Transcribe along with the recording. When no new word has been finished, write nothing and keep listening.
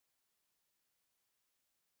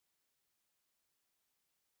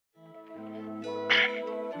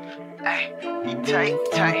Ay,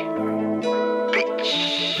 VTAY,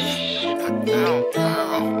 bitch.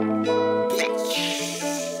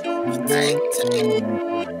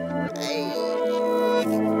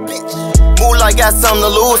 Move like got something to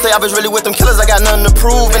lose. Say I was really with them killers, I got nothing to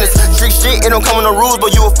prove. And it's street shit, it don't come with no rules.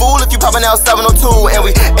 But you a fool if you poppin' out 702. And we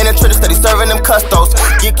in the trenches steady serving them custos.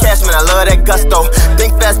 Get cash, man, I love that gusto.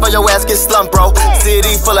 Think fast, but your ass get slumped, bro.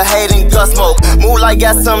 City full of hate and gut smoke. Move like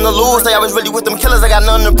got something to lose. Say I was really with them killers, I got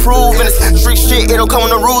nothing to prove. And it's street shit, it don't come with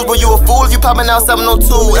no rules. But you a fool if you poppin' out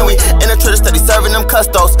 702. And we in the trenches steady serving them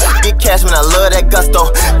custos. Get cash, man, I love that gusto.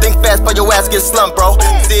 Think fast, but your ass get slumped, bro.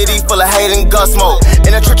 City full of hate and gut smoke.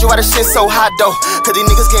 In the trench, why the shit so hot though? Cause these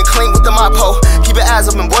niggas getting clean with the mop hoe. Keep your eyes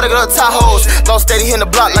open, boy, they go to Tahoes. Long steady hitting the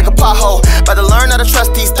block like a pothole. About to learn how to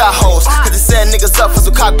trust these thigh hoes. Cause they set niggas up for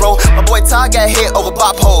some cock, bro. My boy Ty got hit over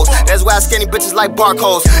bop holes. That's why skinny bitches like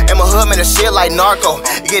barcodes. And my hood man a shit like narco.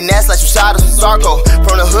 You get nasty like some shot of some Zarco.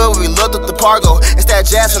 From the hood where we looked up the Pargo. It's that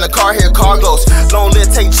jazz from the car here, cargoes. Long live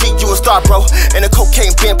take G, you a star, bro. And the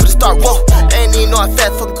cocaine bin put a start, whoa. Ain't even know I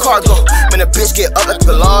fat fucking cargo. Man, the bitch get up like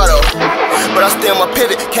the Gallardo. But I still my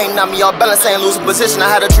pivot. Can't knock me off balance, ain't losing position. I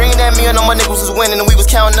had a dream that me and all my niggas was winning. And we was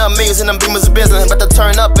counting up millions in them beamers of business. About to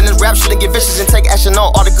turn up in this rap shit and get vicious and take action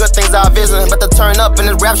on all the good things I vision. About to turn up in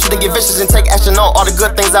this rap shit and get vicious and take action on all the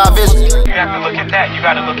good things I vision. You have to look at that. You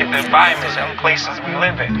got to look at the environments and the places we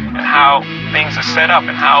live in, and how things are set up,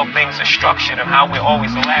 and how things are structured, and how we're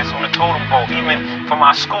always the last on the totem pole, even from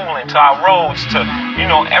our schooling to our roads to, you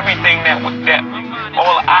know, everything that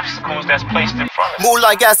all the obstacles that's placed in front of us. Move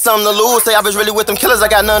like got something to lose. Say I was really with them killers, I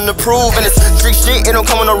got nothing to prove. And it's street shit, it don't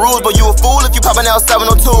come with no rules. But you a fool if you poppin' out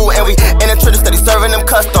 702. And we in the trenches steady serving them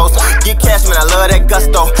custos. Get cash, man, I love that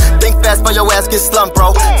gusto. Think fast, but your ass get slumped,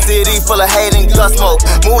 bro. City full of hate and gut smoke.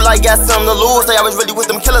 Move like got something to lose. Say I was really with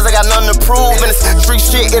them killers, I got nothing to prove. And it's street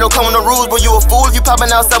shit, it don't come with no rules. But you a fool if you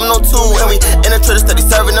poppin' out 702. And we in the trenches steady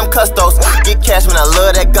serving them custos. Get cash, man, I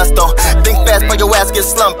love that gusto. Think fast, but your ass get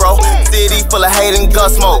slumped, bro. City full of hate and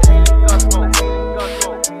gut smoke.